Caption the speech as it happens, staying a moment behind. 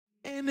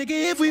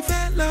Nigga, if we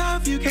fell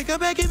love, you can't come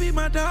back and be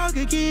my dog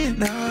again.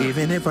 No.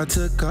 Even if I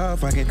took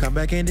off, I can come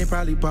back and then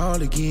probably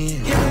ball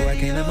again. Yeah, I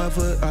can't let my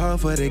foot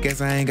off for the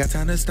gas, I ain't got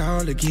time to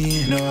stall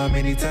again. Know how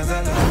many times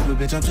I lost, but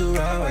bitch, I'm too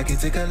raw, I can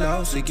take a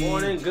loss again. Good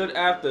morning, good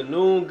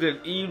afternoon,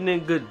 good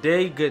evening, good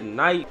day, good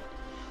night.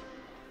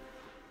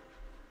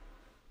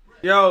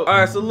 Yo,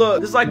 alright, so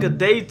look, this is like a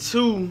day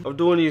 2 of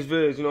doing these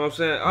videos, you know what I'm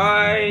saying?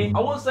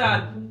 I won't say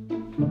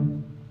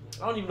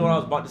I don't even know what I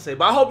was about to say,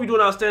 but I hope you're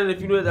doing outstanding.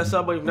 If you knew that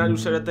somebody, if not, you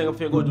share that thing. I'm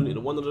finna go do it. The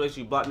one of those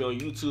you block me on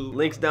YouTube.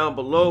 Links down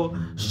below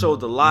show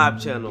the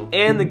live channel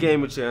and the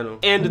gamer channel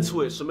and the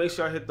Twitch. So make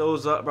sure I hit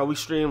those up, bro. We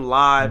stream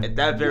live at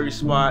that very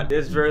spot,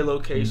 this very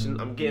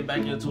location. I'm getting back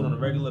into it on a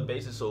regular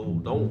basis, so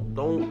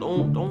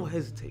don't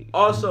hesitate.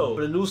 Also,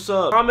 for the new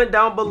sub, comment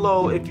down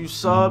below if you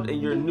subbed and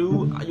you're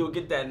new. You'll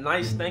get that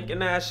nice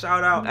thanking ass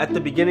shout out at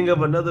the beginning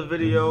of another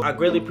video. I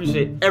greatly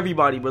appreciate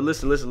everybody, but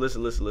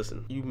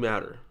listen. You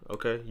matter.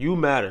 Okay, you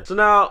matter. So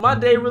now my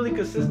day really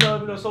consists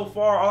of, you know, so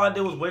far all I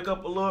did was wake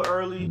up a little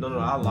early. No,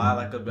 I lied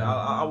like a bit.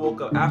 I woke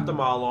up after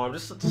my alarm,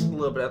 just a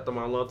little bit after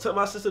my alarm. Took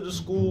my sister to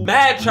school.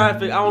 Mad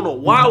traffic. I don't know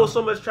why it was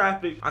so much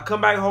traffic. I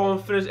come back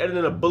home, finish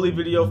editing a bully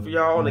video for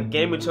y'all on the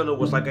gaming channel,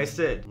 which, like I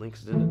said,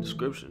 links is in the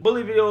description.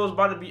 Bully video is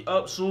about to be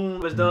up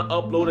soon. It's done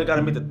uploading.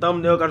 Gotta make the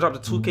thumbnail. Gotta drop the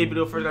 2K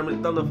video first. Gotta make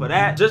the thumbnail for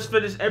that. Just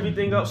finished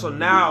everything up. So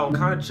now I'm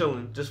kind of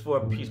chilling just for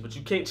a piece. But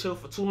you can't chill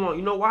for too long.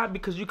 You know why?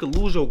 Because you can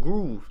lose your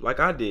groove,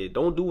 like I did.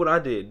 Don't do what I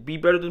did. Be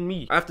better than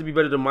me. I have to be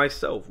better than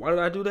myself. Why did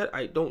I do that?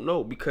 I don't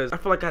know, because I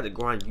feel like I had to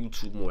grind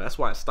YouTube more. That's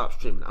why I stopped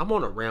streaming. I'm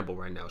on a ramble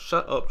right now.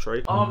 Shut up,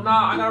 Trey.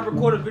 Nah, I gotta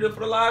record a video for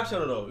the live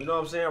channel though. You know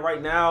what I'm saying?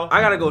 Right now, I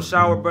gotta go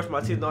shower, brush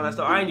my teeth and all that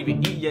stuff. I ain't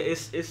even eat yet.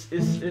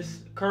 It's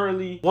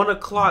currently 1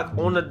 o'clock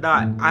on the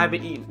dot. I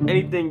haven't eaten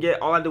anything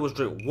yet. All I did was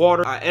drink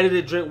water. I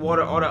edited, drink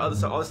water, all that other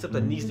stuff, all the stuff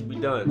that needs to be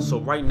done. So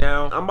right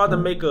now, I'm about to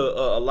make a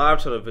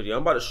live channel video.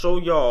 I'm about to show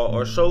y'all,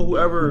 or show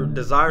whoever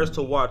desires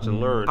to watch and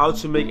learn, how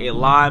to make a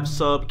live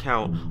sub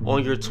count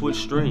on your Twitch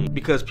stream,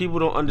 because people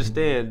don't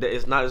understand that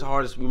it's not as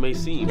hard as we may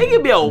seem. It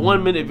can be a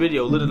 1-minute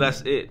video, literally,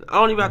 that's it. I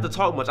don't even have to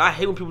talk much. I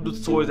hate when people do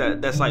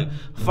tutorials that's like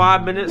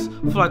 5 minutes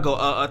for like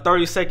a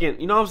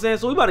 30-second, you know what I'm saying?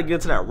 So we about to get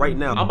into that right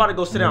now. I'm about to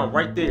go sit down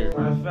right there.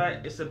 Matter of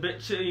fact, it's a bit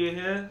chilly in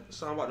here,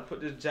 so I'm about to put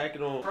this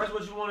jacket on. First,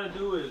 what you want to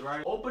do is,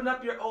 right, open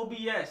up your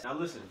OBS. Now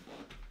listen.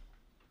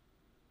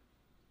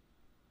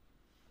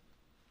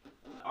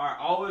 Alright,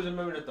 always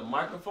remember that the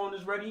microphone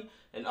is ready,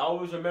 and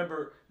always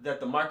remember that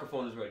the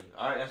microphone is ready.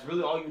 Alright, that's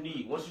really all you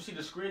need. Once you see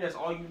the screen, that's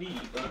all you need.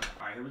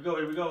 Alright, here we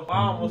go.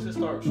 I almost hit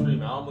start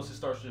streaming.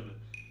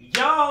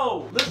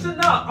 Yo, listen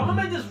up. I'm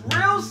gonna make this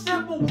real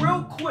simple,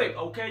 real quick,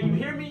 okay? You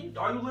hear me?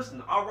 Are you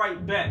listening?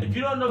 Alright, bet. If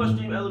you don't know what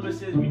Stream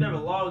Elements is, you never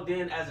logged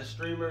in as a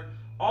streamer.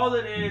 All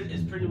it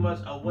is pretty much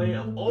a way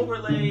of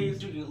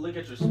overlays. You can look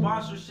at your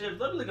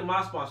sponsorships. Let me look at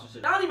my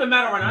sponsorship. That don't even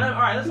matter right now.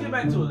 All right, let's get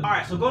back to it. All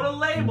right, so go to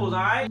labels,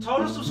 all right?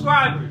 Total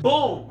subscribers.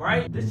 Boom,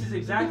 right? This is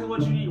exactly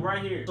what you need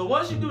right here. So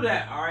once you do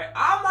that, all right,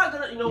 I'm not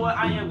gonna, you know what?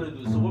 I am gonna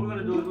do this. So what we're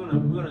gonna do is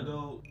we're gonna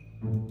go.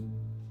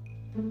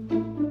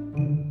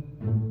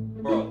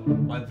 Bro,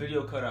 my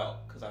video cut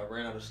out because I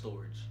ran out of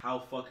storage. How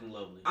fucking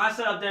lovely. I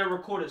sat up there and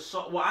recorded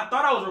well, I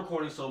thought I was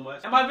recording so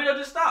much, and my video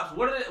just stops.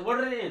 What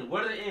did it end?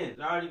 Did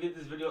I already get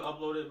this video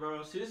uploaded,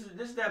 bro? See, this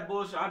is that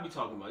bullshit I be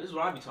talking about. This is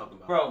what I be talking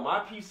about. Bro, my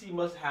PC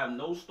must have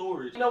no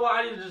storage. You know what?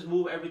 I need to just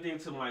move everything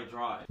to my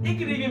drive. It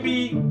could even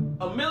be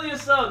 1 million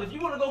subs. If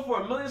you want to go for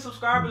 1 million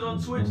subscribers on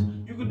Twitch,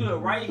 you can do it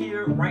right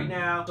here, right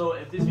now. So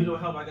if this video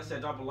helped, like I said,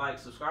 drop a like,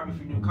 subscribe if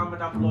you're new, comment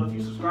down below if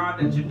you subscribe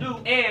that you're new,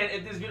 and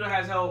if this video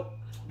has helped.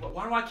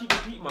 Why do I keep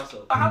repeating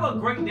myself? Have a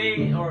great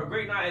day or a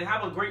great night and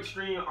have a great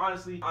stream.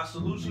 Honestly, I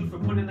salute you for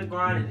putting in the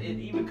grind and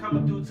even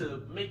coming through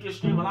to make your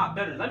stream a lot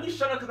better. Let me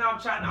shut up because now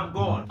I'm chatting. I'm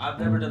gone. I've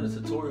never done a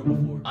tutorial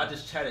before. I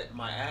just chatted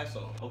my ass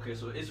off. Okay,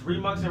 so it's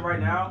remuxing right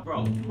now.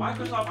 Bro,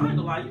 Microsoft, I ain't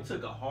gonna lie, you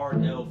took a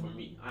hard L for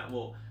me.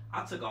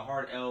 I took a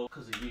hard L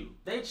because of you.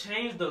 They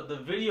changed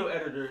the video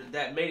editor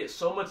that made it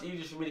so much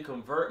easier for me to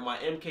convert my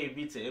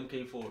MKV to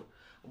MK4.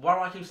 Why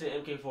do I keep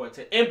saying MK4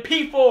 to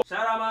MP4?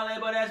 Shout out my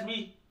label, that's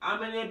me.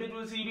 I'm in there bitch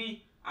with TB.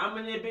 I'm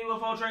in there bitch with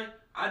 4 tray.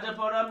 I just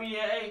put up me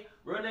a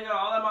real nigga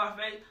all in my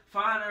face.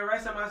 Find the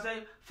rest of my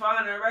safe.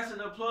 Find the rest of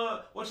the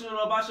plug. What you know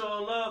about your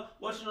own love?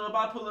 What you know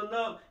about pulling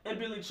up in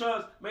Billy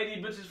trucks? Made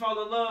these bitches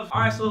fall in love.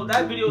 Alright, so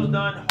that video's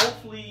done.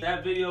 Hopefully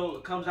that video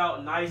comes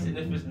out nice, and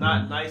if it's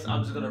not nice,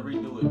 I'm just gonna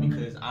redo it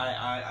because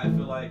I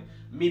feel like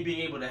me being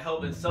able to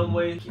help in some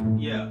way,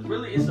 yeah.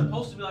 Really, it's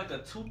supposed to be like a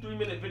 2-3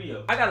 minute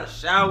video. I gotta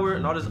shower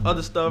and all this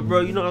other stuff,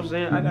 bro. You know what I'm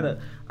saying?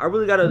 I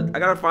really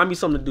gotta find me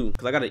something to do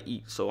because I gotta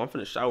eat. So I'm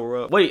finna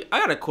shower up. Wait, I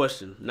got a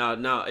question.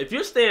 Now, if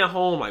you're staying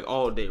home like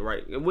all day,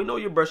 right? And we know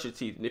you brush your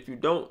teeth, and if you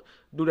don't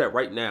do that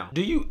right now,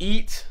 do you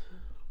eat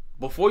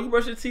before you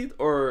brush your teeth,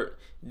 or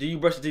do you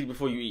brush your teeth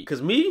before you eat?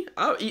 Cause me,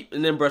 I'll eat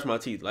and then brush my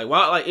teeth. Like,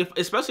 why? Like,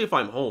 especially if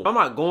I'm home. If I'm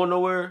not going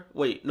nowhere.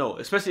 Wait, no.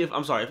 Especially if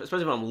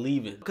I'm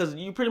leaving. Cause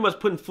you pretty much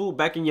putting food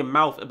back in your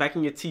mouth and back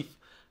in your teeth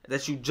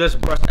that you just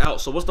brushed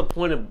out. So what's the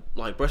point of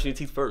like brushing your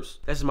teeth first?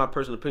 That's just my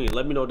personal opinion.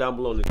 Let me know down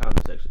below in the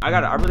comment section. I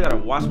really gotta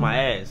wash my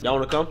ass. Y'all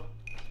wanna come?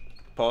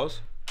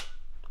 Pause.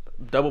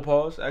 Double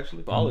pause,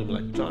 actually. Follow me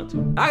like you're trying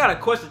to. I got a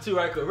question too,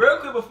 right? Real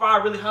quick before I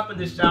really hop in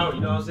this shower, you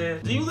know what I'm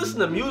saying? Do you listen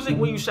to music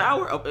when you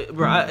shower?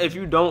 Bro, if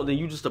you don't, then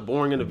you just a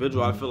boring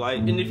individual, I feel like.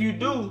 And if you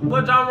do,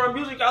 what genre of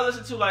music y'all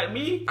listen to? Like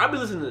me, I be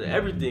listening to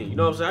everything. You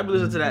know what I'm saying? I be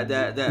listening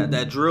to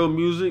that drill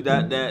music,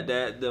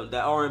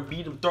 that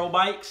R&B, them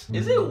throwbikes.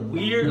 Is it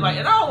weird? Like,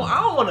 and I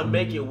don't want to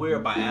make it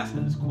weird by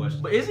asking this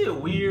question, but is it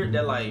weird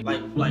that like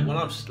when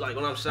I'm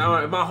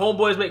showering, if my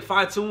homeboys make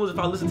 5 tunes, if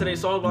I listen to their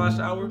songs while I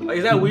shower, like,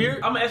 is that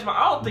weird? I'm gonna ask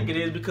I don't think it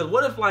is, because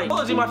what if like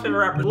Polo G my favorite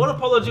rapper? What if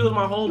Polo G was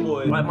my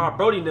homeboy, like my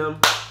Brody them?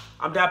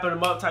 I'm dapping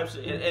them up type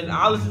shit, and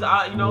I listen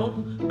to, you know,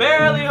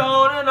 barely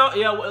holding on.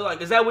 Yeah,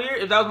 like, is that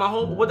weird? If that was my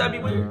home, would that be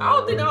weird? I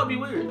don't think that would be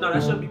weird. No,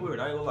 that shouldn't be weird.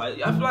 I ain't gonna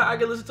lie. I feel like I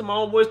can listen to my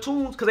homeboys'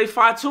 tunes because they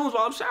 5 tunes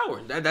while I'm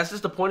showering. That's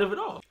just the point of it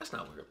all. That's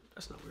not weird.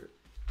 That's not weird.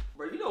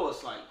 Bro, you know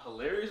what's like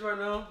hilarious right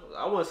now?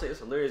 I wouldn't say it's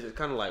hilarious. It's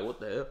kind of like, what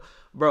the hell?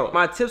 Bro,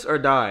 my tips are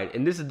dyed,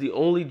 and this is the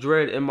only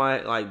dread in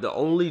my, like, the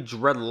only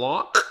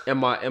dreadlock in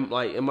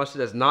my shit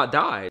that's not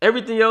dyed.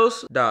 Everything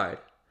else died.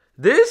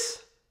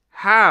 This?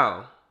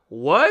 How?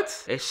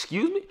 What?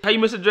 Excuse me? How you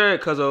miss a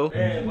dread, cuzzo?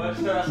 Hey, boy,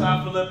 just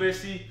outside for a little bit,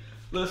 see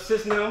little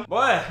sis now.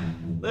 Boy,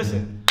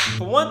 listen.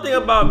 For one thing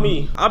about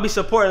me, I'll be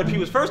supporting the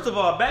people. First of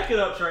all, back it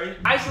up, Trey.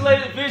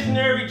 Isolated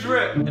visionary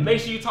drip. And make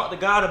sure you talk to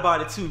God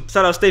about it too.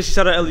 Shout out Stacy,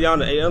 shout out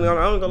Eliana. Hey, Eliana,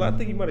 I don't gonna lie, I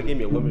think you might have gave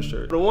me a women's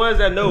shirt. For the ones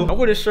that know, I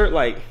wore this shirt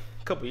like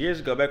a couple years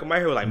ago, back when my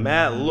hair was like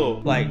mad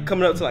low. Like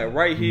coming up to like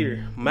right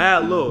here.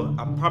 Mad low,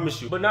 I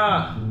promise you. But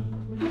nah.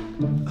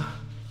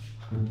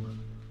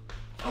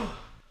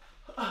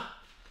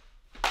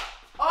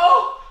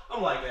 Oh,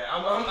 I'm like that.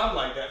 I'm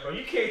like that, bro.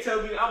 You can't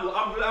tell me.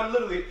 I'm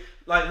literally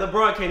like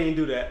LeBron can't even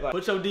do that. Like,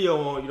 put your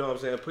Dio on. You know what I'm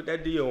saying? Put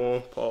that Dio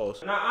on.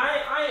 Pause. Now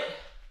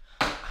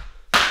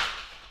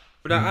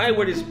But I ain't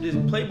wear this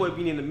Playboy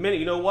beanie in a minute.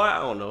 You know why? I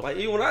don't know. Like,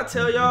 even when I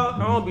tell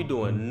y'all, I don't be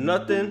doing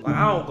nothing. Like,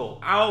 I don't go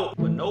out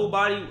with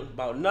nobody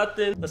about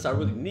nothing unless I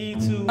really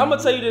need to. I'm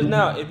gonna tell you this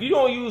now. If you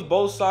don't use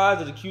both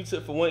sides of the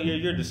Q-tip for one ear,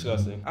 you're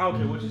disgusting. I don't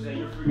care what you say.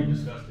 You're freaking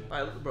disgusting.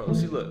 All right, bro,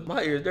 see, look.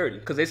 My ear is dirty.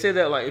 Because they say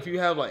that, like, if you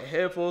have, like,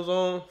 headphones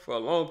on for a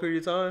long period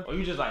of time, or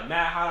you just, like,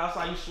 mad hot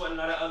outside, you sweating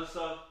all that other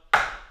stuff,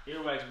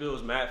 earwax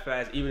bills mad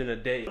fast, even in a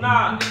day.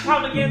 Nah, it's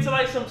time to get into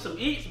like some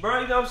eats,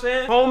 bro. You know what I'm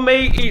saying?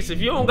 Homemade eats. If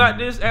you don't got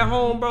this at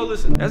home, bro,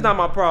 listen, that's not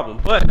my problem.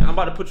 But I'm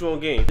about to put you on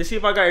game. Let's see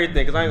if I got everything,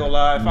 because I ain't gonna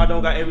lie. If I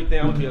don't got everything,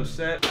 I'm gonna be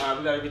upset. All right,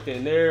 we got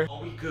everything there.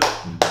 Oh, we good.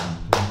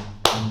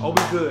 Oh,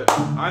 we good.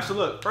 All right, so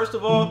look, first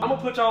of all, I'm gonna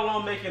put y'all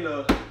on making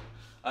a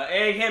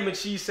egg, ham, and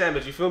cheese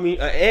sandwich, you feel me?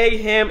 An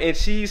egg, ham, and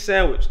cheese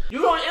sandwich. It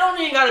don't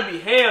even gotta be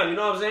ham, you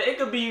know what I'm saying? It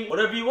could be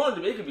whatever you want it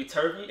to be. It could be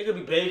turkey, it could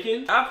be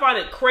bacon. I find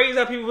it crazy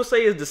how people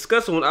say it's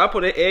disgusting when I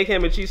put an egg,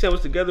 ham, and cheese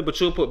sandwich together, but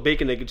you'll put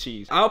bacon, egg, and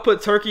cheese. I'll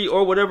put turkey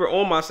or whatever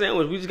on my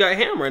sandwich. We just got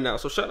ham right now,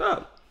 so shut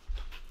up.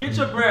 Get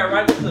your bread,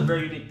 right? This is a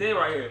very unique thing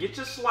right here. Get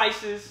your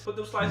slices, put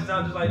them slices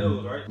out just like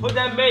those, right? Put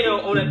that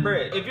mayo on that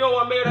bread. If you don't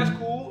want mayo, that's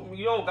cool.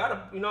 You don't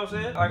gotta, you know what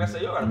I'm saying? Like I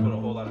said, you don't gotta put a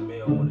whole lot of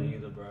mayo on it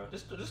either, bro.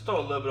 Just throw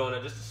a little bit on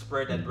there just to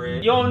spread that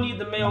bread. You don't need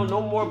the mayo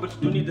no more, but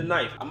you do need the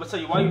knife. I'm gonna tell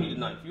you why you need the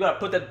knife. You gotta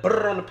put that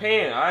butter on the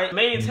pan, all right?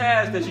 Main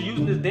task that you're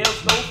using this damn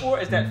stove for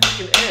is that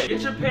freaking egg.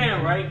 Get your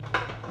pan, right?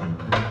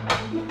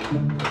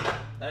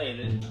 That ain't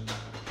it.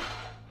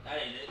 That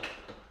ain't it.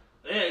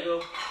 There you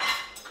go.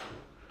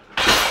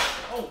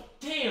 Oh,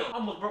 damn, I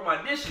almost broke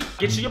my dishes.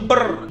 Get you your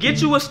butter.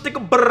 Get you a stick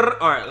of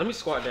butter. All right, let me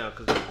squat down,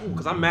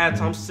 cause I'm mad,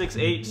 so I'm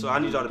 6'8", so I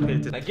need y'all to pay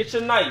attention. Now get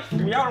your knife.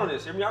 Hear me out on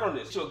this, hear me out on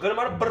this. Get you a good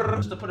amount of butter,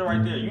 just to put it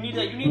right there. You need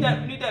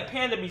that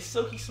pan to be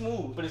silky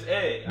smooth for this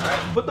egg, all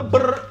right? Put the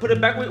butter, put it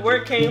back where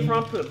it came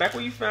from, put it back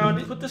where you found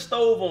it. Put the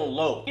stove on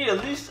low. You need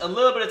at least a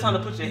little bit of time to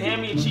put your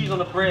ham and cheese on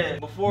the bread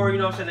before, you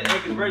know what I'm saying, the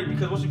egg is ready,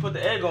 because once you put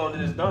the egg on,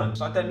 then it's done.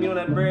 Slap that meat on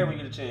that bread when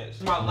you get a chance.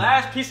 This is my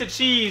last piece of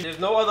cheese. There's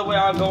no other way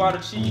I'd go out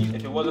of cheese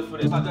if it wasn't for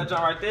this. Slap that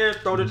joint right there,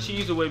 throw the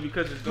cheese away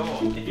because it's gone.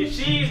 If your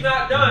cheese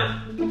not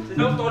done, then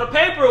don't throw the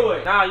paper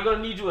away. Now you're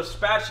gonna need you a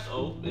spatula.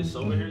 Oh, it's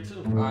over here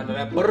too. All right, now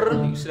that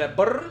butter, you see that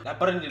butter? That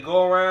butter need to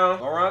go around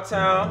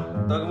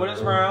town, thugging with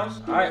its rounds.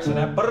 All right, so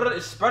that butter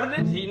is spreading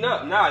it, heating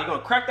up. Now you're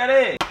gonna crack that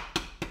egg.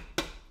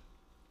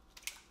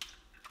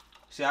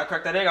 See, I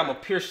cracked that egg, I'm a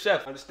pure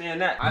chef,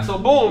 understand that. All right, so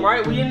boom,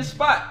 right, we in the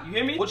spot, you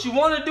hear me? What you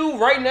wanna do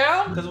right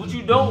now, because what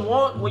you don't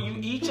want when you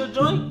eat your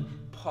joint,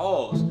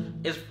 pause,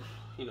 is,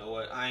 you know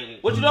what,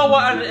 what you don't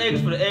want out of the egg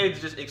is for the egg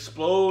to just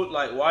explode,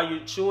 like, while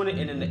you're chewing it,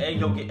 and then the egg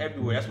don't get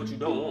everywhere. That's what you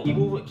don't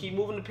want. Keep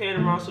moving the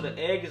pan around so the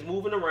egg is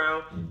moving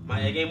around.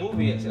 My egg ain't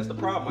moving yet. See, that's the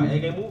problem. My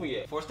egg ain't moving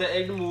yet. Force that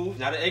egg to move.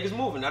 Now the egg is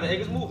moving. Now the egg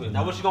is moving.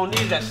 Now what you gonna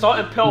need is that salt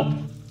and pepper.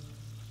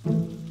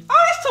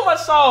 Oh, that's too much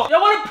salt. Y'all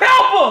want a pepper?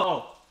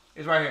 Oh.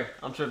 It's right here.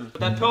 I'm tripping.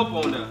 Put that pulp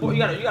on there. Well, you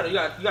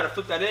gotta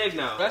flip that egg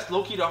now. That's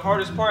low-key the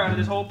hardest part out of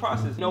this whole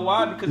process. You know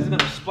why? Because it's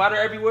gonna splatter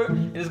everywhere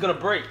and it's gonna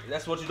break.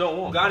 That's what you don't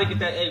want. You gotta get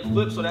that egg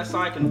flipped so that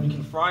side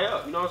can fry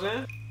up. You know what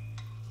I'm saying?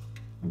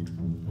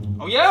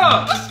 Oh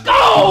yeah! Let's go!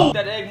 Oh! Keep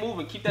that egg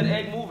moving. Keep that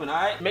egg moving,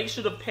 alright? Make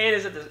sure the pan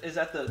is at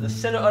the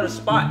center of the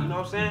spot, you know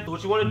what I'm saying? So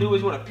what you want to do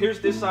is you want to pierce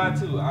this side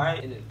too,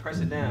 alright? And then press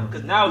it down.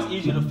 Because now it's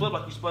easier to flip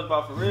like you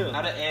SpongeBob for real.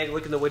 Now the egg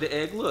looking the way the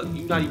egg look.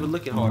 You're not even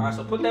looking hard. Alright,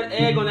 so put that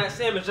egg on that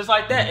sandwich just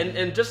like that.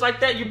 And just like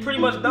that, you're pretty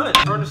much done.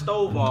 Turn the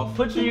stove off.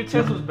 Put your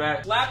utensils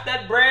back. Slap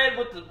that bread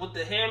with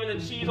the ham and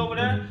the cheese over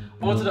there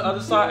onto the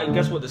other side. And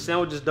guess what? The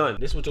sandwich is done.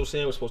 This is what your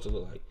sandwich is supposed to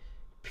look like.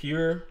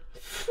 Pure.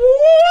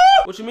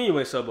 What you mean you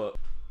ain't sub up?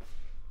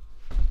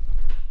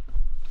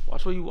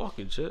 Watch where you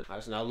walking, shit.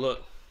 Alright, so now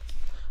look.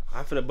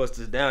 I'm finna bust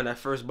this down. That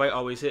first bite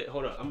always hit.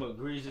 Hold up. I'm gonna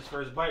grease this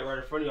first bite right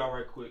in front of y'all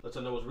right quick. Let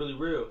y'all know what's really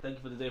real. Thank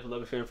you for the day, for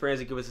loving, fearing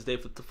friends, and give us this day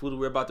for the food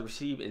we're about to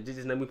receive. In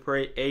Jesus' name we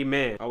pray.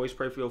 Amen. Always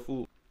pray for your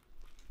food.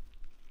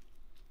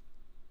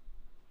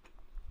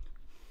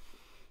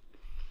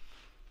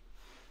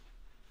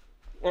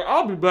 Well,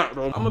 I'll be back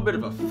though. I'm a bit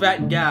of a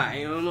fat guy.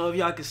 I don't know if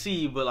y'all can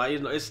see, but like, you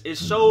know, it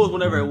shows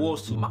whenever it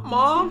wants to. My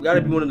mom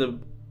gotta be one of the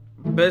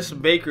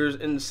best bakers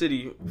in the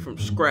city from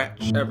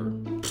scratch ever.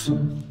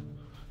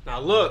 Now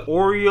look,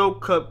 Oreo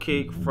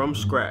cupcake from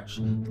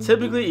scratch.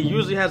 Typically, it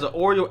usually has an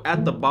Oreo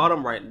at the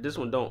bottom, right? This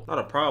one don't. Not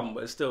a problem,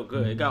 but it's still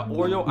good. It got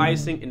Oreo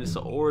icing and it's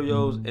some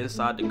Oreos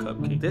inside the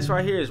cupcake. This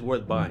right here is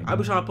worth buying. I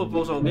be trying to put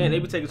folks on game. They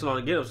be taking too long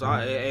to get them. So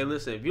hey,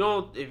 listen, if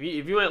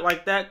you ain't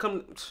like that,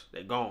 come,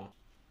 they gone.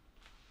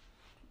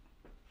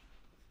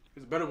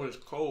 It's better when it's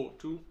cold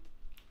too.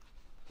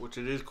 Which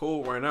it is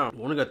cold right now.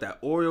 Wanna got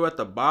that Oreo at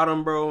the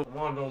bottom, bro. Come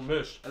on, don't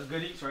miss. That's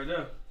good eats right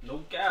there.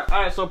 No cap.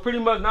 Alright, so pretty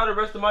much now the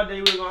rest of my day,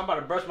 I'm about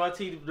to brush my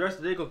teeth. The rest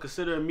of the day gonna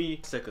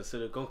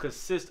gonna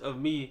consist of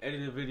me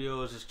editing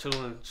videos, just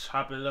chilling,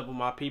 chopping it up with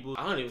my people.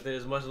 I don't even think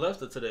there's much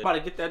left of today. I'm about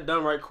to get that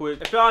done right quick.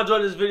 If y'all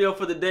enjoyed this video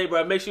for the day,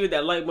 bro, make sure you hit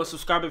that like button,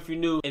 subscribe if you're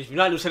new. And if you're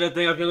not new to that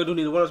thing, if you're gonna do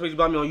neither one of those, make sure you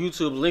buy me on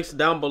YouTube. Links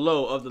down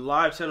below of the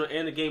live channel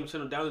and the game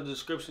channel down in the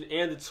description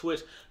and the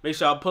Twitch. Make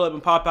sure y'all pull up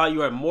and pop out.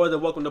 You are more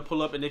than welcome to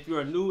pull up. And if you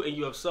are new and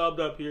you have subbed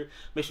up here,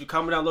 make sure you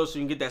comment down below so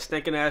you can get that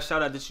stinking ass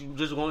shout out that you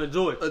just want to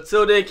enjoy.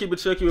 Until then, keep it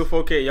chill, keep it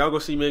 4K. Y'all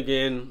gonna see me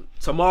again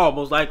tomorrow,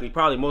 most likely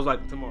tomorrow.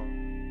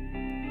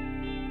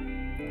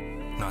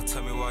 Now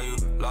tell me why you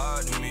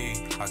lied to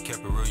me. I kept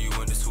it real, you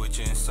went to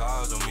switching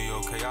sides on me.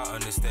 Okay, I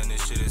understand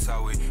this shit is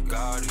how we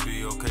gotta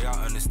be. Okay,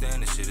 I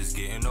understand this shit is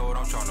getting old.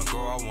 I'm trying to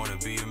grow, I wanna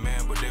be a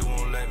man, but they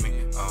won't let me.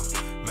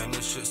 Man,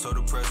 this shit so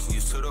depressing. You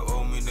should've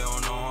owed me, they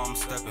don't know how I'm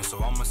stepping. So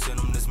I'ma send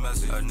them this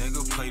message. A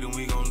nigga played and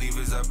we gon' leave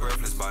his at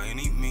breathless. By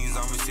any means,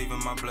 I'm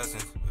receiving my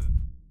blessings.